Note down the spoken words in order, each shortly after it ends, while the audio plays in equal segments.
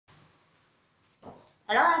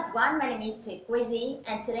Hello everyone, my name is THUY CRAZY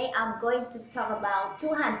and today I'm going to talk about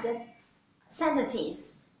 200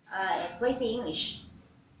 sentences in crazy English.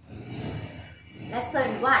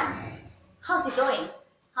 Lesson 1. How's it going?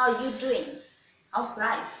 How are you doing? How's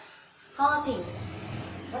life? How are things?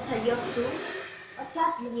 What are you up to? What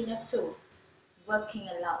have you been up to? Working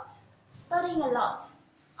a lot. Studying a lot.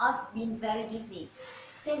 I've been very busy.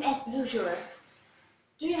 Same as usual.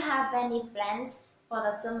 Do you have any plans for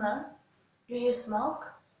the summer? Do you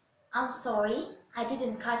smoke? I'm sorry, I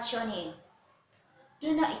didn't catch your name. Do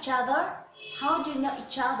you know each other? How do you know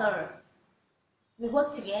each other? We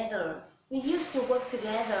work together. We used to work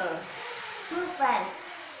together. Two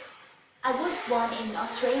friends. I was born in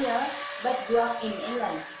Australia but grew up in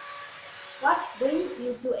England. What brings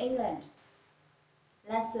you to England?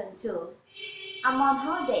 Lesson 2. I'm on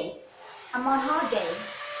holidays. I'm on holiday.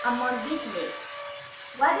 I'm on business.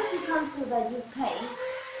 Why did you come to the UK?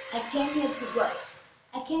 I came here to work.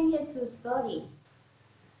 I came here to study.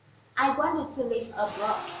 I wanted to live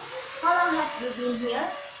abroad. How long have you been here?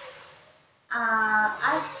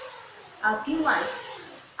 A few months.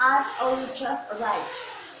 I've only just arrived.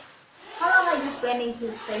 How long are you planning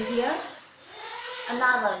to stay here?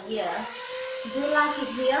 Another year. Do you like it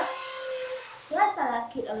here? Yes, I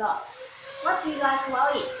like it a lot. What do you like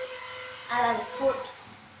about it? I like the food.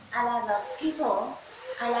 I like the people.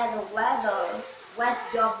 I like the weather.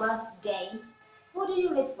 What's your birthday? Who do you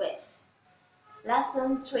live with?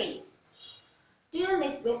 Lesson 3. Do you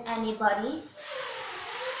live with anybody?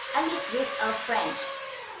 I live with a friend.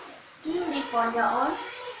 Do you live on your own?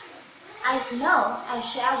 I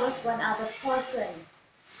share with one other person.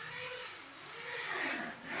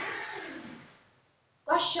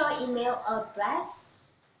 What's your email address?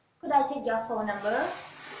 Could I take your phone number?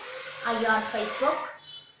 Are you on Facebook?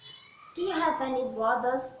 Do you have any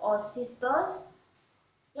brothers or sisters?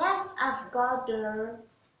 Yes, I've got a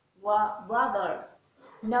brother.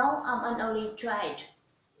 No, I'm an only child.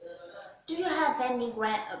 Do you have any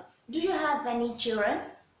children?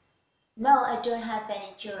 No, I don't have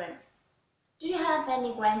any children. Do you have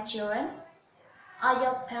any grandchildren? Are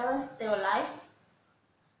your parents still alive?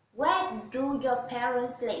 Where do your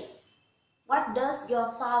parents live? What does your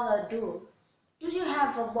father do? Do you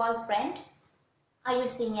have a boyfriend? Are you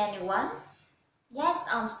seeing anyone? Yes,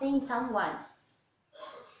 I'm seeing someone.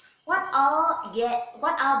 What are their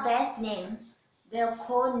names? They're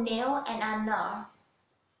called Neil and Anna.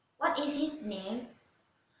 What is his name?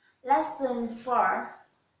 Lesson 4.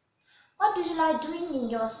 What do you like doing in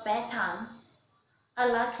your spare time? I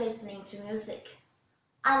like listening to music.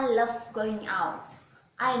 I love going out.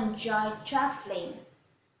 I enjoy traveling.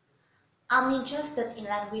 I'm interested in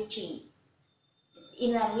languages.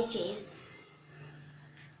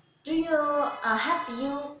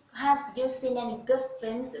 Have you seen any good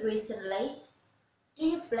films recently? Do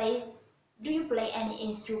you play any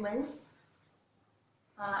instruments?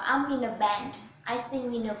 I'm in a band. I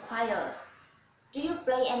sing in a choir. Do you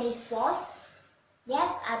play any sports?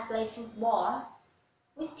 Yes, I play football.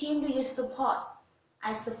 Which team do you support?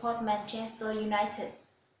 I support Manchester United.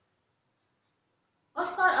 What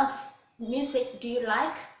sort of music do you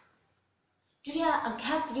like?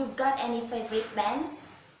 Have you got any favorite bands?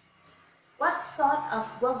 What sort of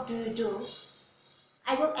work do you do?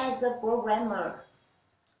 I work as a programmer.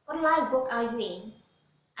 What line of work are you in?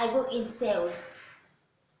 I work in sales.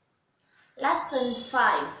 Lesson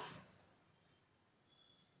 5.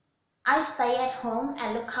 I stay at home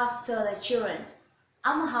and look after the children.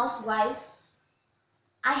 I'm a housewife.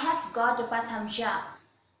 I have got a part-time job.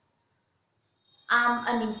 I'm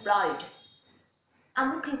unemployed.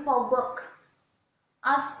 I'm looking for work.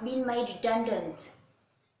 I've been made redundant.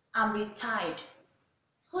 I'm retired.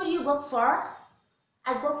 Who do you work for?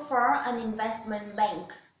 I work for an investment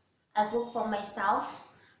bank. I work for myself.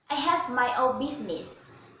 I have my own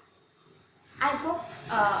business. Where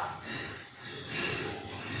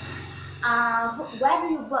do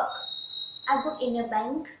you work? I work in a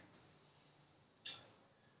bank.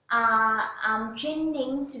 I'm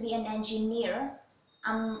training to be an engineer.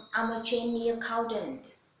 I'm a trainee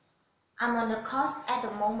accountant. I'm on a course at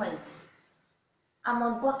the moment. I'm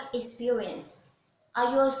on work experience.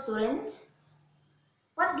 Are you a student?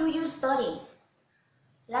 What do you study?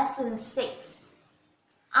 Lesson 6.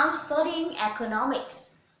 I'm studying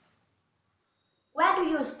economics. Where do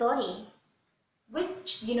you study?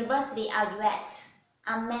 Which university are you at?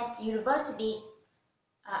 I'm at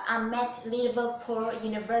Liverpool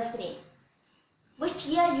University. Which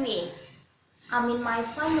year are you in? I'm in my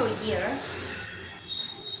final year.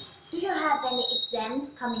 Do you have any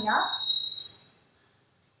exams coming up?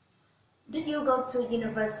 Did you go to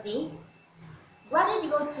university? Where did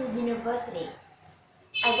you go to university?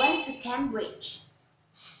 I went to Cambridge.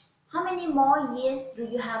 How many more years do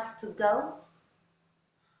you have to go?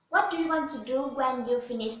 What do you want to do when you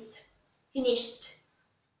finished?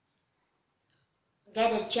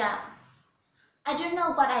 Get a job. I don't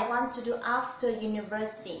know what I want to do after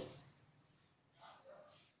university.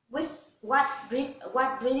 With what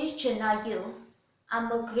religion are you?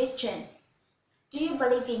 I'm a Christian. Do you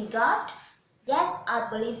believe in God? Yes, I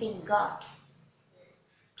believe in God.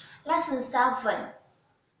 Lesson 7.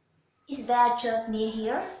 Is there a church near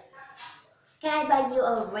here? Can I buy you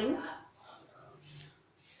a drink?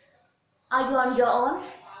 Are you on your own?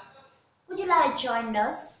 Would you like to join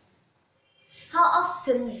us? How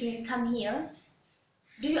often do you come here?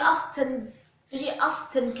 Do you often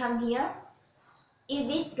come here? Is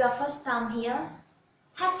this your first time here?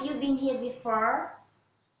 Have you been here before?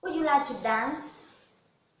 Would you like to dance?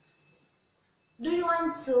 Do you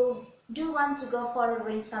want to go for a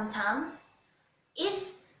drink sometime? If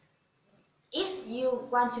you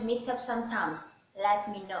want to meet up sometimes, let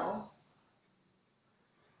me know.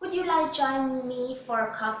 Would you like to join me for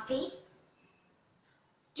coffee?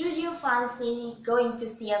 Do you fancy going to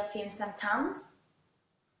see a film sometimes?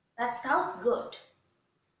 That sounds good.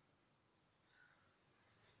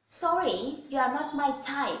 Sorry, you are not my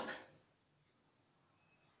type.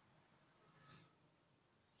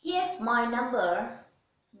 Here's my number.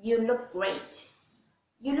 You look great.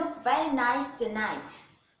 You look very nice tonight.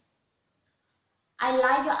 I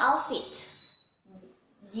like your outfit.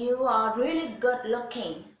 You are really good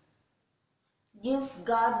looking. You've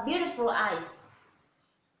got beautiful eyes.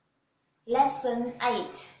 Lesson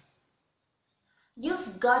 8.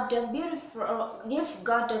 You've got a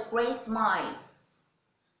great smile.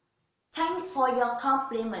 Thanks for your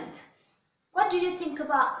compliment. What do you think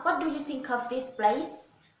of this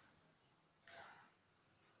place?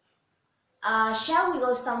 Shall we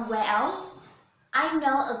go somewhere else? I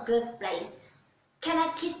know a good place. Can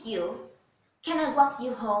I kiss you? Can I walk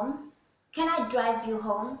you home? Can I drive you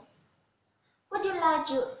home? Would you like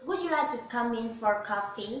to come in for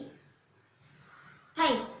coffee?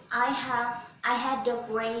 Thanks. I had a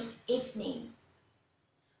great evening.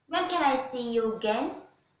 When can I see you again?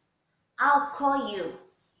 I'll call you.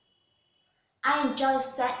 I enjoy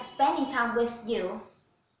spending time with you.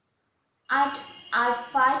 I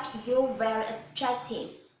find you very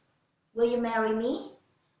attractive. Will you marry me?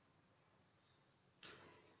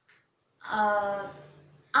 Are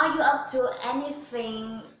you up to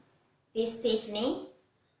anything this evening?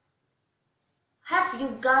 Have you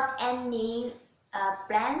got any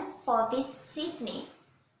plans for this evening?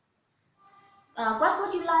 What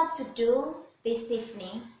would you like to do this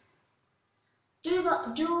evening? Do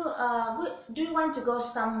you want to go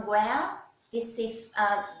somewhere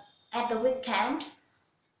at the weekend?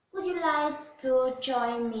 Would you like to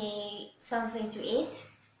join me something to eat?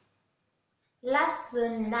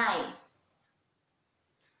 Lesson 9.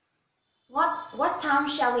 What time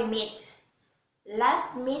shall we meet?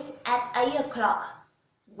 Let's meet at 8 o'clock.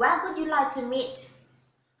 Where would you like to meet?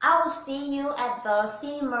 I will see you at the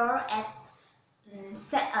cinema at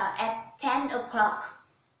 10 o'clock.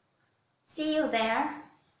 See you there.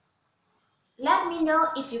 Let me know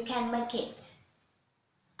if you can make it.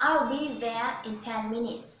 I'll be there in 10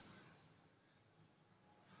 minutes.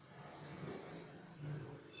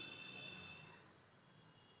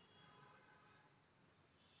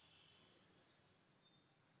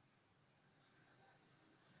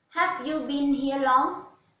 Have you been here long?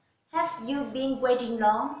 Have you been waiting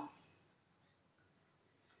long?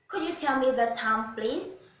 Could you tell me the time,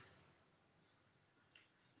 please?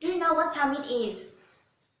 Do you know what time it is?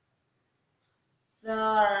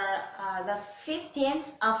 The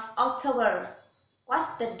 15th of October.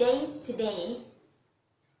 What's the date today?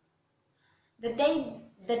 The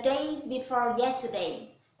day before yesterday.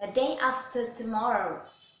 The day after tomorrow.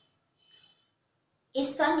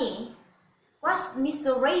 It's sunny. What's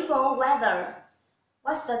miserable weather?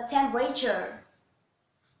 What's the temperature?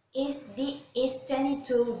 It's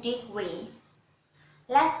 22 degrees.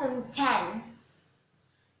 Lesson 10.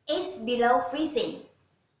 It's below freezing.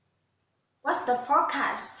 What's the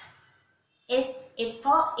forecast? It's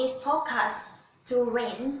forecast to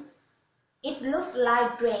rain. It looks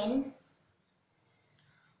like rain.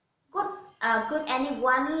 Could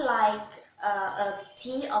anyone like a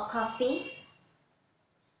tea or coffee?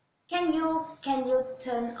 Can you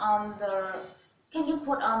turn on the? Can you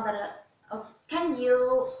put on the? Can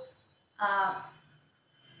you?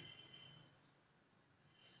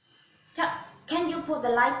 Can you put the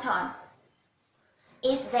light on?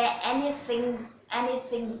 Is there anything?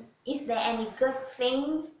 Is there any good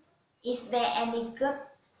thing? Is there anything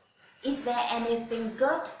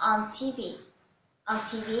good on TV? on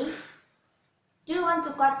TV? Do you want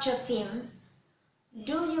to watch a film?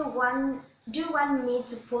 Do you want me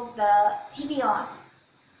to put the TV on?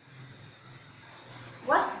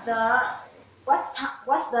 What's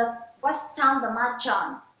time the match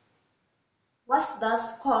on? What's the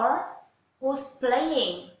score? Who's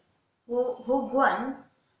playing? Who won?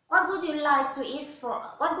 What would you like to eat for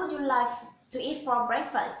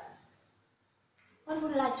breakfast? What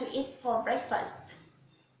would you like to eat for breakfast?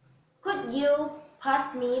 Could you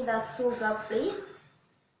pass me the sugar, please?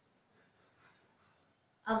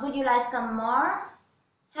 Would you like some more?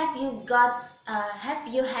 Have you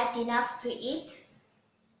had enough to eat?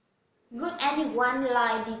 Would anyone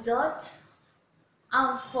like dessert?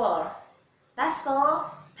 I'm full. That's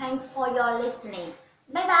all. Thanks for your listening.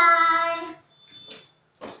 Bye bye.